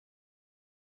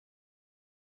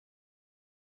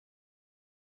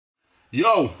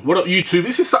Yo, what up YouTube?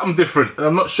 This is something different and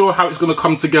I'm not sure how it's going to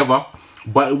come together,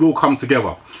 but it will come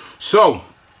together. So,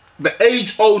 the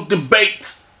age-old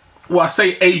debate, well I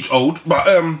say age-old, but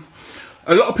a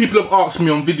lot of people have asked me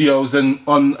on videos and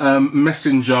on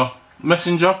Messenger,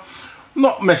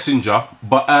 not Messenger,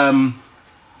 but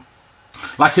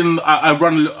like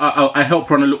I help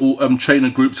run a little trainer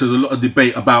group, so there's a lot of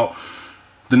debate about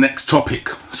the next topic.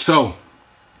 So,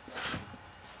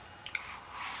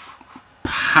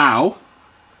 how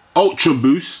Ultra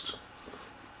Boost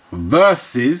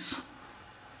versus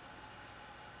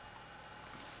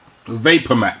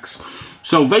Vapormax.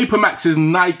 So Vapormax is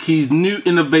Nike's new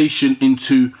innovation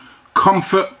into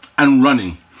comfort and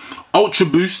running. Ultra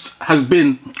Boost has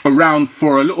been around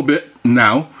for a little bit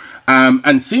now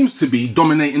and seems to be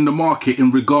dominating the market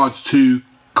in regards to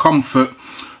comfort,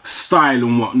 style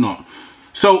and whatnot.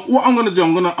 So what I'm gonna do,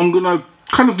 I'm gonna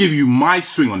kind of give you my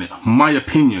swing on it, my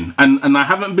opinion, and I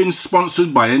haven't been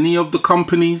sponsored by any of the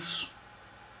companies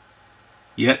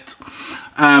yet.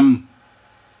 I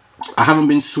haven't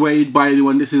been swayed by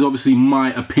anyone. This is obviously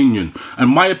my opinion, and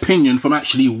my opinion from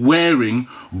actually wearing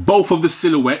both of the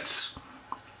silhouettes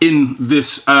in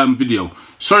this video.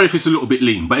 Sorry if it's a little bit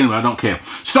lean, but anyway, I don't care.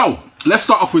 So let's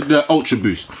start off with the Ultra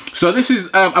Boost. So this is,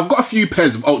 I've got a few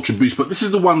pairs of Ultra Boost, but this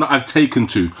is the one that I've taken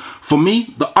to. For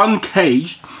me, the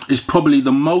Uncaged is probably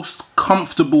the most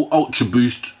comfortable Ultra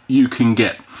Boost you can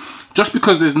get. Just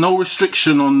because there's no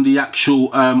restriction on the actual,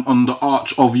 on the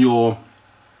arch of your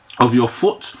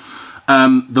foot.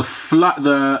 The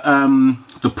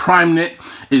prime knit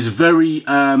is very,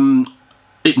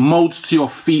 it molds to your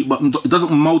feet, but it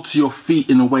doesn't mold to your feet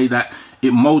in a way that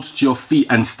it molds to your feet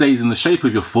and stays in the shape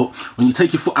of your foot. When you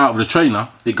take your foot out of the trainer,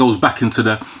 it goes back into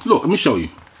the... Look, let me show you.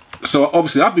 So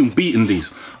obviously I've been beating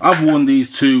these. I've worn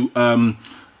these to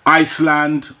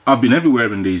Iceland. I've been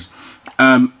everywhere in these.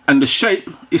 And the shape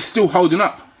is still holding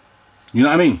up. You know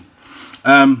what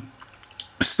I mean?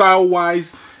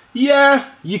 Style-wise, yeah,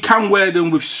 you can wear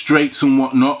them with straights and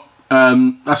whatnot.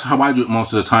 That's how I do it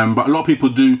most of the time. But a lot of people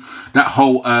do that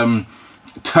whole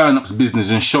turn-ups business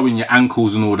and showing your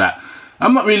ankles and all that.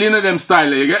 I'm not really into them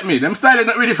style, you get me? Them style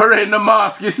not really for wearing the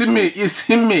mask, you see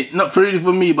me? Not for really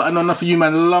for me, but I know enough of you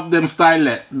man love them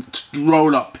style,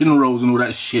 roll up, pin rolls and all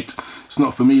that shit. It's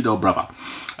not for me though, brother.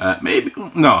 Maybe,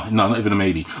 no, not even a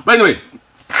maybe. But anyway,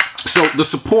 so the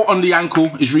support on the ankle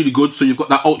is really good. So you've got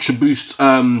that Ultra Boost,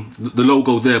 the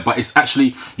logo there, but it's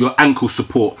actually your ankle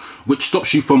support, which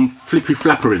stops you from flippy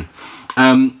flappering.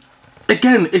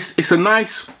 Again, it's a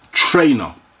nice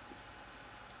trainer,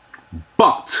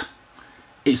 but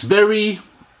it's very,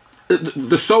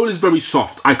 the sole is very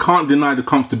soft. I can't deny the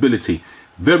comfortability.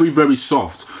 Very, very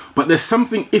soft. But there's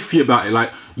something iffy about it.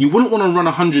 Like, you wouldn't want to run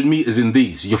 100 meters in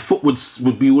these. Your foot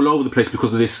would be all over the place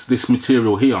because of this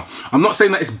material here. I'm not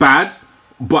saying that it's bad,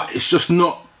 but it's just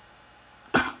not,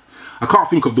 I can't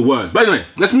think of the word. But anyway,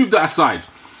 let's move that aside.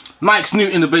 Nike's new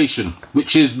innovation,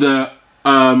 which is the,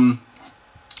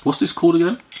 what's this called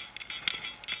again?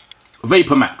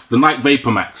 Vapormax, the Nike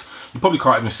Vapormax. You probably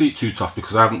can't even see it too tough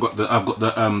because I've got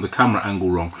the camera angle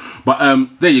wrong. But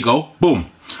there you go, boom.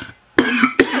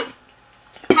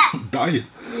 Dying.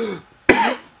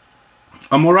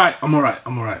 I'm alright.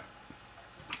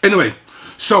 Anyway,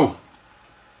 so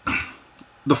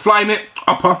the fly knit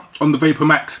upper on the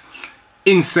Vapormax,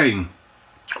 insane.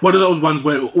 One of those ones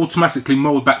where it will automatically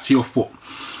mold back to your foot.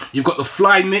 You've got the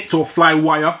fly knit or fly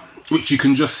wire, which you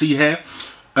can just see here.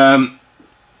 There.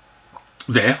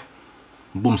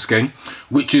 Boom skeng,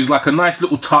 which is like a nice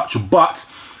little touch, but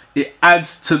it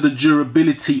adds to the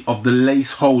durability of the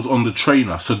lace holes on the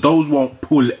trainer, so those won't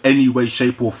pull any way,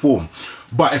 shape or form.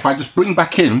 But if I just bring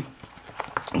back in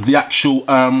the actual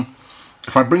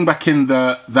if I bring back in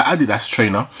the Adidas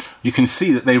trainer, you can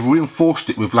see that they've reinforced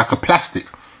it with like a plastic.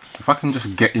 If I can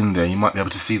just get in there, you might be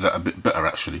able to see that a bit better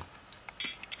actually.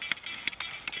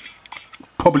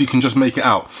 Probably can just make it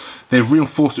out. They've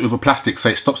reinforced it with a plastic so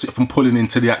it stops it from pulling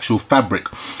into the actual fabric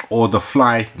or the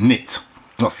fly knit.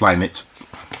 Not fly knit.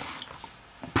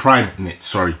 Prime knit,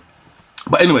 sorry.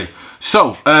 But anyway,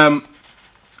 so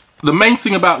the main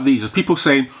thing about these is people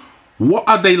saying, what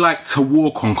are they like to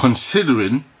walk on,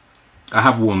 considering, I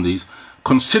have worn these,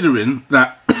 considering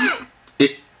that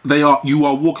you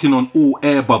are walking on all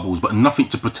air bubbles but nothing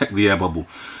to protect the air bubble.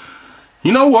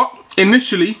 You know what?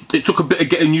 Initially, it took a bit of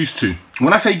getting used to.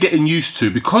 When I say getting used to,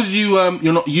 because you're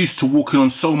not used to walking on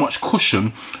so much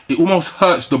cushion, it almost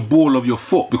hurts the ball of your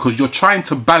foot because you're trying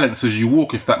to balance as you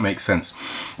walk, if that makes sense.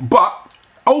 But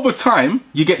over time,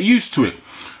 you get used to it.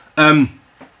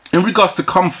 In regards to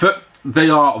comfort, they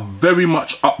are very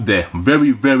much up there.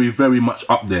 Very, very, very much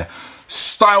up there.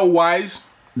 Style-wise,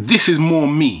 this is more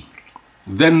me.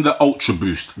 then the Ultra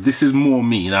Boost. This is more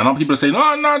me. Now, I know people are saying,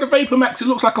 oh no, the Vapormax, it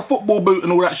looks like a football boot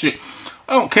and all that shit.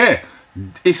 I don't care.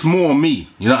 It's more me.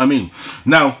 You know what I mean?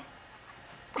 Now,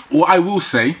 what I will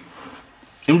say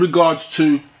in regards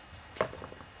to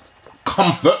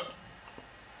comfort,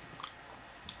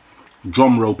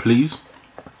 drum roll please.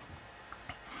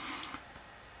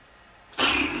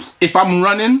 If I'm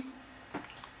running,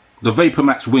 the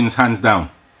Vapormax wins hands down.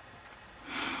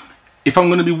 If I'm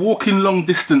going to be walking long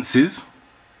distances,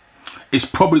 it's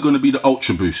probably going to be the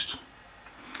Ultra Boost.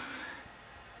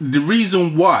 The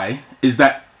reason why is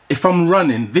that if I'm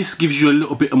running, this gives you a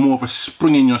little bit more of a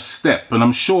spring in your step, and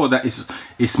I'm sure that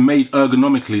it's made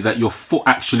ergonomically that your foot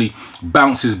actually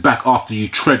bounces back after you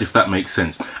tread, if that makes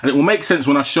sense. And it will make sense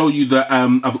when I show you that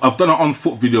I've done an on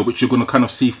foot video, which you're going to kind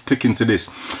of see click into this.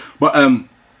 But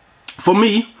for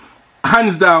me,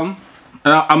 hands down,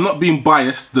 I'm not being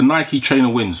biased, the Nike trainer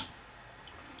wins.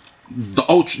 The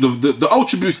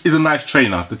Ultra Boost is a nice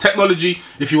trainer. The technology,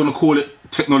 if you want to call it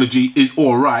technology, is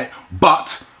alright,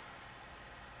 but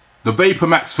the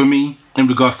Vapormax for me, in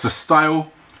regards to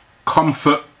style,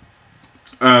 comfort,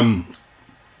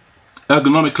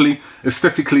 ergonomically,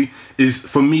 aesthetically, is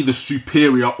for me the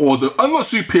superior, or the not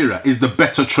superior, is the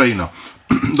better trainer.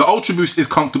 The Ultra Boost is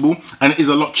comfortable and it is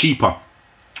a lot cheaper.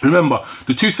 Remember,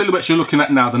 the two silhouettes you're looking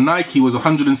at now, the Nike was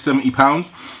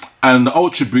 £170 and the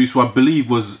Ultra Boost, I believe,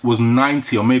 was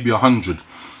 90 or maybe 100.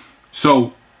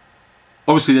 So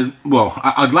obviously there's, well,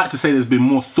 I'd like to say there's been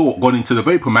more thought gone into the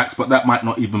Vapormax, but that might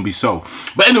not even be so.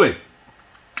 But anyway,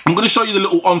 I'm going to show you the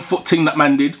little on foot thing that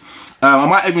man did. I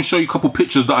might even show you a couple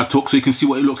pictures that I took so you can see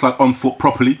what it looks like on foot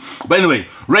properly. But anyway,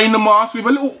 Rain the Mask with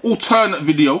a little alternate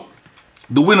video.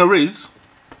 The winner is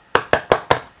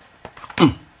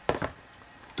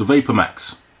the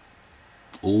Vapormax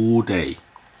all day.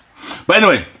 But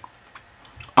anyway,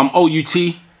 I'm OUT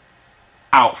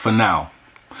out for now.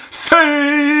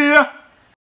 See ya!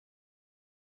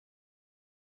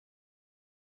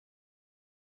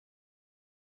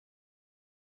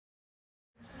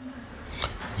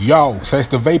 Yo, so it's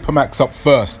the Vapormax up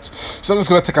first. So I'm just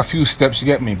gonna take a few steps, you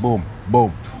get me? Boom,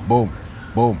 boom, boom,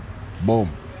 boom,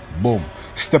 boom, boom.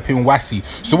 Stepping wassy.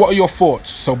 So what are your thoughts?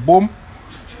 So boom,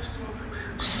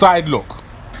 side look,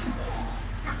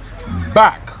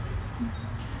 back,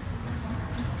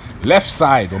 left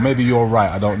side, or maybe you're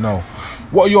right, I don't know.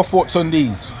 What are your thoughts on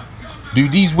these? Do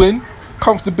these win?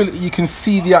 Comfortability, you can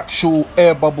see the actual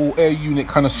air bubble, air unit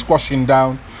kind of squashing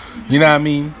down, you know what I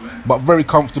mean? But very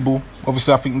comfortable.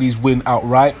 Obviously I think these win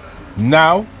outright.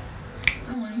 Now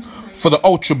for the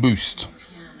Ultra Boost.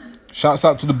 Shouts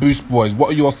out to the Boost boys. What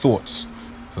are your thoughts?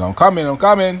 So I'm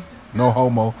coming, no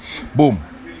homo. Boom,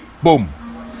 boom,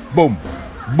 boom,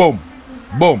 boom,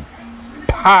 boom,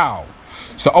 pow.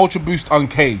 So Ultra Boost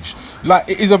uncaged. Like,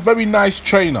 it is a very nice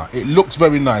trainer. It looks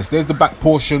very nice. There's the back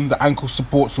portion, the ankle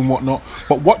supports and whatnot.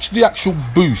 But watch the actual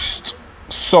boost.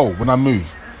 So when I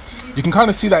move, you can kind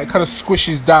of see that it kind of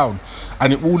squishes down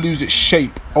and it will lose its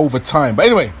shape over time. But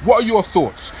anyway, what are your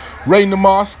thoughts? Rain the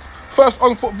Mask, first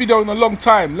on foot video in a long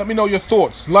time. Let me know your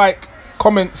thoughts. Like,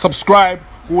 comment, subscribe,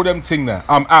 all them thing there.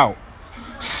 I'm out.